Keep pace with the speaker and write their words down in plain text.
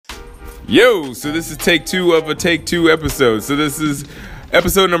Yo, so this is take two of a take two episode. So this is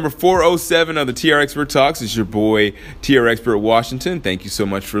episode number 407 of the TR Expert Talks. It's your boy, TR Expert Washington. Thank you so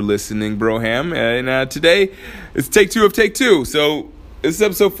much for listening, Broham. And today, it's take two of take two. So this is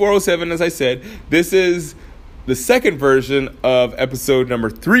episode 407, as I said. This is the second version of episode number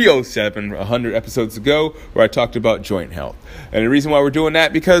 307, 100 episodes ago, where I talked about joint health. And the reason why we're doing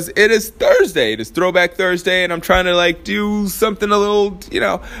that, because it is Thursday. It is Throwback Thursday, and I'm trying to do something a little,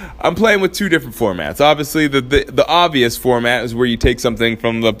 I'm playing with two different formats. Obviously, the obvious format is where you take something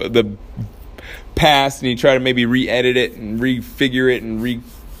from the past and you try to maybe re-edit it and refigure it and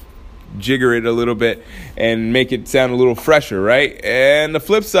jigger it a little bit and make it sound a little fresher, right? And the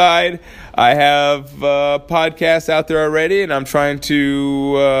flip side, I have podcasts out there already, and I'm trying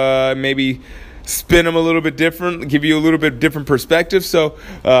to maybe spin them a little bit different, give you a little bit different perspective. So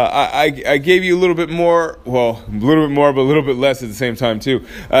I gave you a little bit more, well, a little bit more, but a little bit less at the same time too.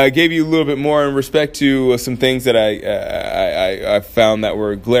 I gave you a little bit more in respect to some things that I found that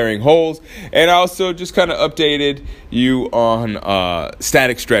were glaring holes, and I also just kind of updated you on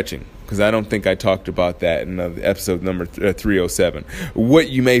static stretching, because I don't think I talked about that in episode number 307. What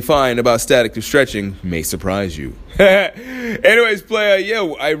you may find about static stretching may surprise you. Anyways,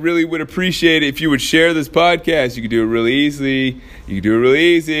 player, I really would appreciate it if you would share this podcast. You can do it really easy.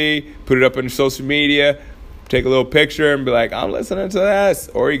 Put it up on your social media. Take a little picture and be like, I'm listening to this.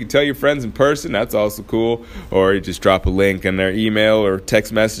 Or you can tell your friends in person. That's also cool. Or you just drop a link in their email or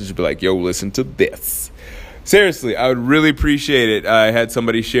text message and be like, yo, listen to this. Seriously, I would really appreciate it. I had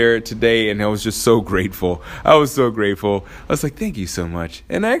somebody share it today, and I was just so grateful. I was like, thank you so much.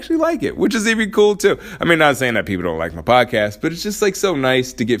 And I actually like it, which is even cool, too. I mean, not saying that people don't like my podcast, but it's just so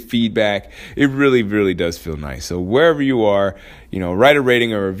nice to get feedback. It really, really does feel nice. So wherever you are, write a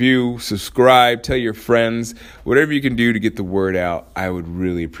rating or review, subscribe, tell your friends, whatever you can do to get the word out. I would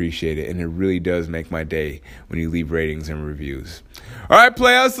really appreciate it. And it really does make my day when you leave ratings and reviews. All right,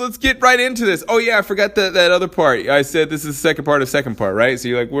 players, let's get right into this. Oh, yeah, I forgot that other part. I said this is the second part of second part, right? So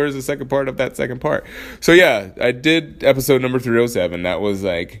you're like, where's the second part of that second part? So, yeah, I did episode number 307. That was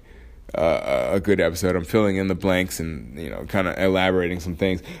a good episode. I'm filling in the blanks and, kind of elaborating some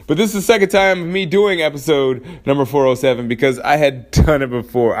things. But this is the second time of me doing episode number 407 because I had done it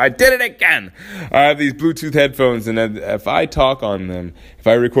before. I did it again. I have these Bluetooth headphones, and if I talk on them, if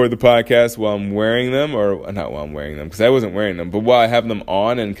I record the podcast while I'm wearing them, or not while I'm wearing them, because I wasn't wearing them, but while I have them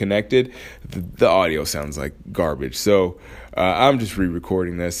on and connected, the audio sounds like garbage. So I'm just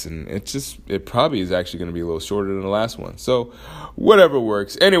re-recording this, and it probably is actually going to be a little shorter than the last one. So whatever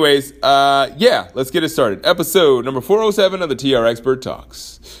works. Anyways, let's get it started. Episode number 407 of the TR Expert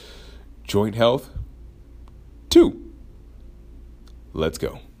Talks. Joint Health 2. Let's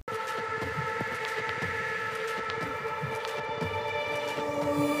go.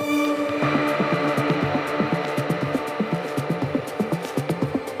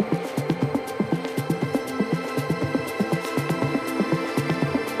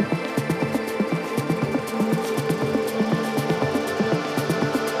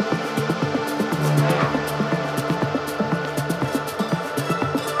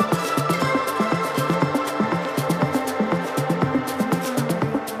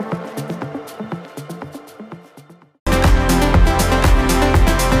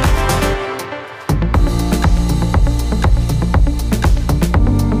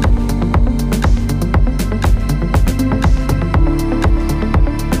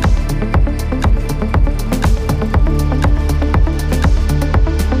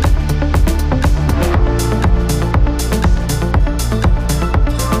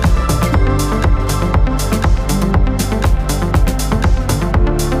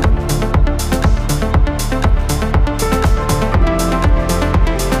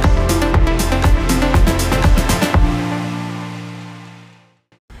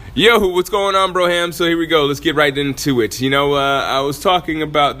 Yo, what's going on, Broham? So here we go. Let's get right into it. I was talking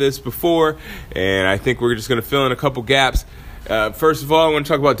about this before, and I think we're just going to fill in a couple gaps. First of all, I want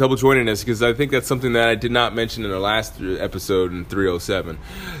to talk about double jointedness, because I think that's something that I did not mention in the last episode in 307.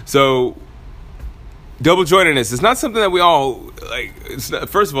 So double jointedness is not something that we all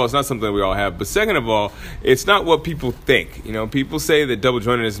first of all, it's not something that we all have, but second of all, it's not what people think. People say that double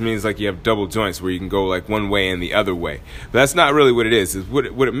jointedness means you have double joints where you can go one way and the other way. But that's not really what it is. What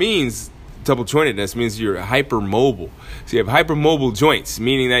it means, double jointedness, means you're hypermobile. So you have hypermobile joints,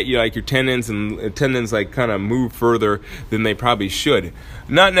 meaning that your tendons kind of move further than they probably should.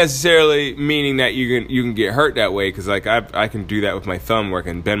 Not necessarily meaning that you can get hurt that way, because I can do that with my thumb, where I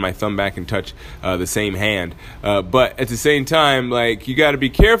can bend my thumb back and touch the same hand. But at the same time, you got to be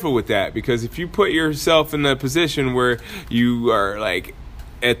careful with that, because if you put yourself in a position where you are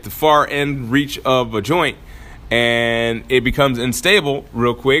at the far end reach of a joint, and it becomes unstable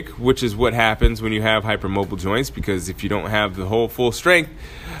real quick, which is what happens when you have hypermobile joints, because if you don't have the whole full strength,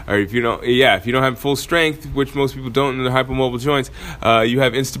 or if you don't have full strength, which most people don't in the hypermobile joints, you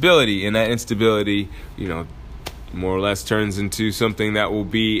have instability, and that instability, more or less turns into something that will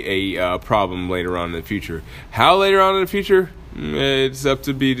be a problem later on in the future. How later on in the future? It's up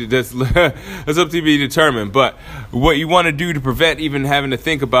to be determined. But what you want to do to prevent even having to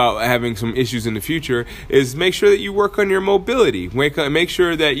think about having some issues in the future is make sure that you work on your mobility. Make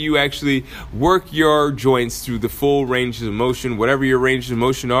sure that you actually work your joints through the full range of motion, whatever your range of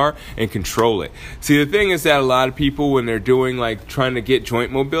motion are, and control it. See, the thing is that a lot of people, when they're doing trying to get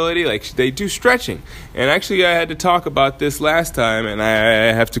joint mobility, they do stretching. And actually, I had to talk about this last time, and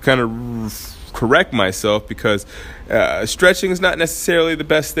I have to kind of correct myself, because stretching is not necessarily the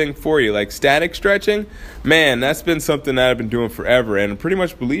best thing for you. Like static stretching, man, that's been something that I've been doing forever and pretty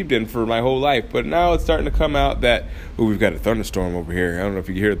much believed in for my whole life. But now it's starting to come out that, we've got a thunderstorm over here. I don't know if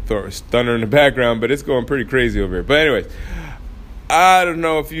you can hear the thunder in the background, but it's going pretty crazy over here. But anyways, I don't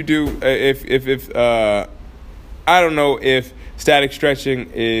know if you do, I don't know if static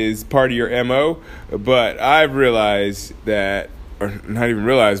stretching is part of your MO, but I've realized that, or not even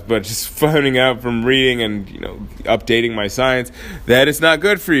realized, but just finding out from reading and, updating my science, that it's not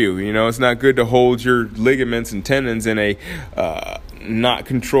good for you. It's not good to hold your ligaments and tendons in a not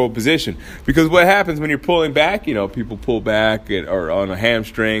controlled position. Because what happens when you're pulling back, people pull back or on a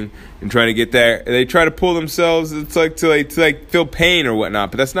hamstring and try to get there. They try to pull themselves, it's to feel pain or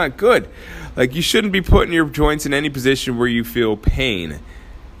whatnot, but that's not good. You shouldn't be putting your joints in any position where you feel pain,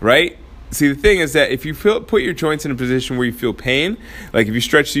 right? See, the thing is that if you put your joints in a position where you feel pain, if you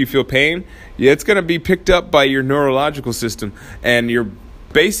stretch so you feel pain, it's going to be picked up by your neurological system, and you're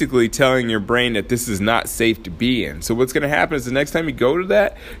basically telling your brain that this is not safe to be in. So what's going to happen is the next time you go to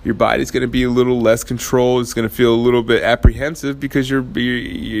that, your body's going to be a little less controlled. It's going to feel a little bit apprehensive, because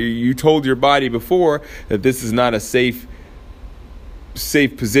you told your body before that this is not a safe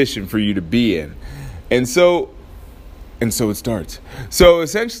position for you to be in. And so it starts. So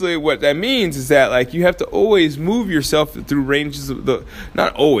essentially what that means is that you have to always move yourself through ranges of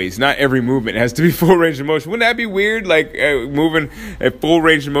not every movement has to be full range of motion. Wouldn't that be weird? Moving at full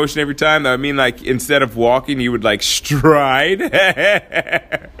range of motion every time? That would mean instead of walking, you would stride.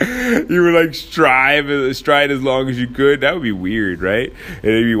 You would stride as long as you could. That would be weird, right?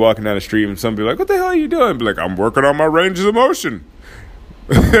 And you'd be walking down the street and somebody what the hell are you doing? Be I'm working on my ranges of motion.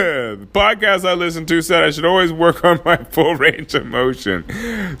 The podcast I listened to said I should always work on my full range of motion.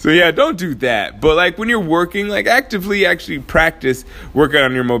 So yeah, don't do that. But when you're working, actively actually practice working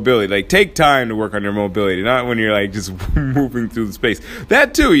on your mobility. Take time to work on your mobility, not when you're just moving through the space.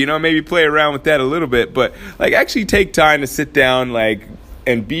 That too, maybe play around with that a little bit, but actually take time to sit down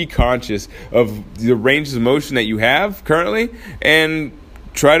and be conscious of the ranges of motion that you have currently, and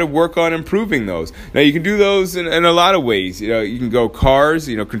try to work on improving those. Now, you can do those in a lot of ways. You can go CARS,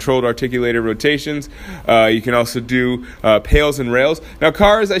 controlled articulated rotations. You can also do pails and rails. Now,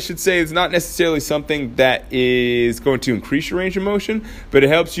 CARS, I should say, is not necessarily something that is going to increase your range of motion, but it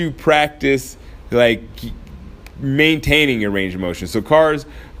helps you practice maintaining your range of motion. So CARS,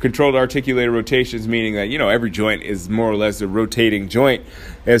 controlled articulated rotations, meaning that every joint is more or less a rotating joint,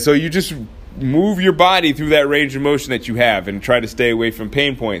 and so you just move your body through that range of motion that you have, and try to stay away from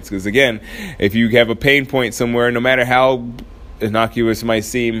pain points. Because again, if you have a pain point somewhere, no matter how innocuous it might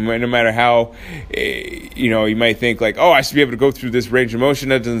seem, no matter how you might think I should be able to go through this range of motion,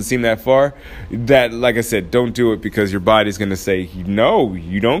 that doesn't seem that far, that, like I said, don't do it, because your body's going to say, no,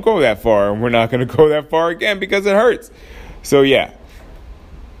 you don't go that far, and we're not going to go that far again because it hurts. So yeah,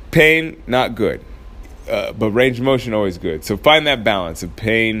 pain, not good, but range of motion, always good. So find that balance of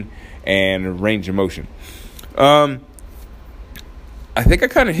pain and range of motion. I think I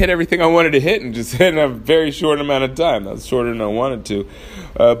kind of hit everything I wanted to hit, and just in a very short amount of time. That was shorter than I wanted to.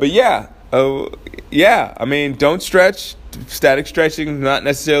 But yeah, don't stretch. Static stretching is not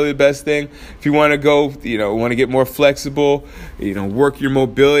necessarily the best thing. If you want to go, want to get more flexible, work your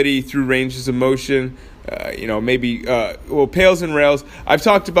mobility through ranges of motion, pails and rails. I've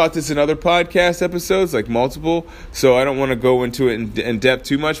talked about this in other podcast episodes, multiple, so I don't want to go into it in depth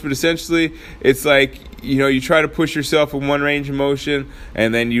too much, but essentially it's you try to push yourself in one range of motion,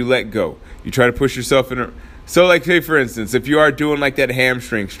 and then you let go. You try to push yourself in so say for instance, if you are doing that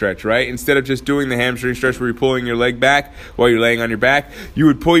hamstring stretch, right? Instead of just doing the hamstring stretch where you're pulling your leg back while you're laying on your back, you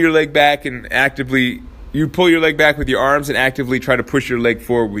would pull your leg back and you pull your leg back with your arms and actively try to push your leg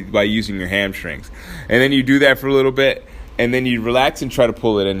forward by using your hamstrings. And then you do that for a little bit, and then you relax and try to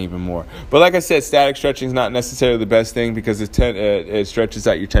pull it in even more. But like I said, static stretching is not necessarily the best thing because it stretches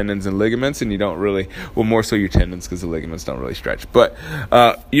out your tendons and ligaments, and you don't really, well, more so your tendons because the ligaments don't really stretch. But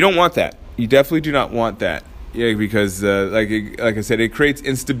you don't want that. You definitely do not want that. Yeah, because like I said, it creates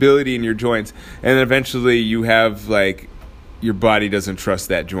instability in your joints, and then eventually you have like your body doesn't trust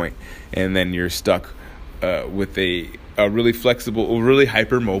that joint, and then you're stuck with a really flexible, really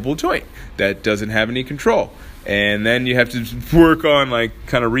hypermobile joint that doesn't have any control. And then you have to work on like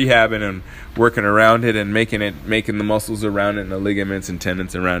kind of rehabbing and working around it and making the muscles around it and the ligaments and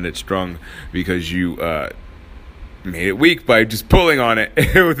tendons around it strong because you made it weak by just pulling on it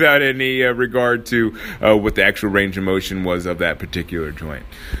without any regard to what the actual range of motion was of that particular joint.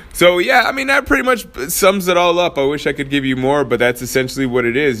 So yeah, I mean, that pretty much sums it all up. I wish I could give you more, but that's essentially what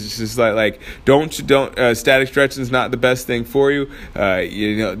it is. It's just like don't static stretching is not the best thing for you.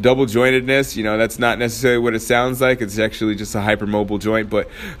 Double jointedness, that's not necessarily what it sounds like. It's actually just a hypermobile joint, but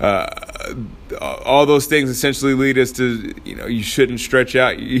all those things essentially lead us to, you shouldn't stretch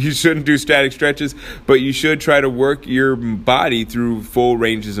out. You shouldn't do static stretches, but you should try to work your body through full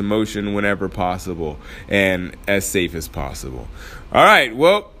ranges of motion whenever possible and as safe as possible. All right,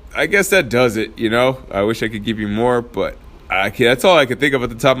 well, I guess that does it, I wish I could give you more, but that's all I could think of at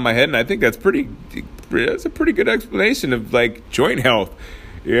the top of my head, and I think that's a pretty good explanation of, like, joint health.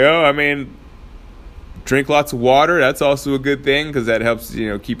 I mean, drink lots of water. That's also a good thing because that helps,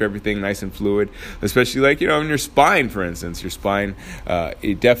 keep everything nice and fluid, especially, like, in your spine, for instance. Your spine,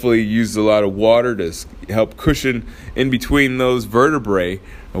 it definitely uses a lot of water to help cushion in between those vertebrae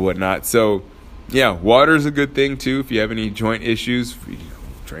and whatnot. So, yeah, water is a good thing, too. If you have any joint issues,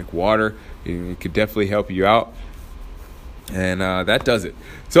 drink water. It could definitely help you out. And that does it.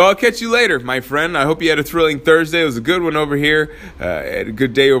 So I'll catch you later, my friend. I hope you had a thrilling Thursday. It was a good one over here. Had a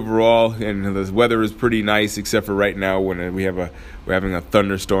good day overall. And the weather is pretty nice, except for right now when we're having a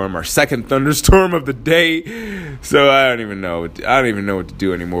thunderstorm, our second thunderstorm of the day. So I don't even know what to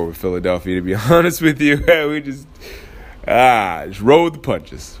do anymore with Philadelphia, to be honest with you. We just roll with the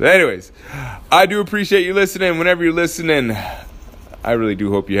punches. But anyways, I do appreciate you listening. Whenever you're listening, I really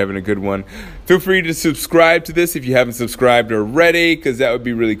do hope you're having a good one. Feel free to subscribe to this if you haven't subscribed already, because that would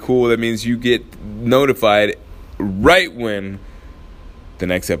be really cool. That means you get notified right when the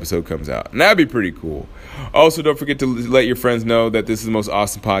next episode comes out. And that'd be pretty cool. Also, don't forget to let your friends know that this is the most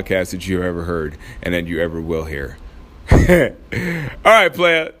awesome podcast that you've ever heard and that you ever will hear. All right,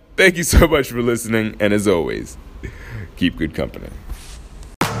 playa. Thank you so much for listening. And as always, keep good company.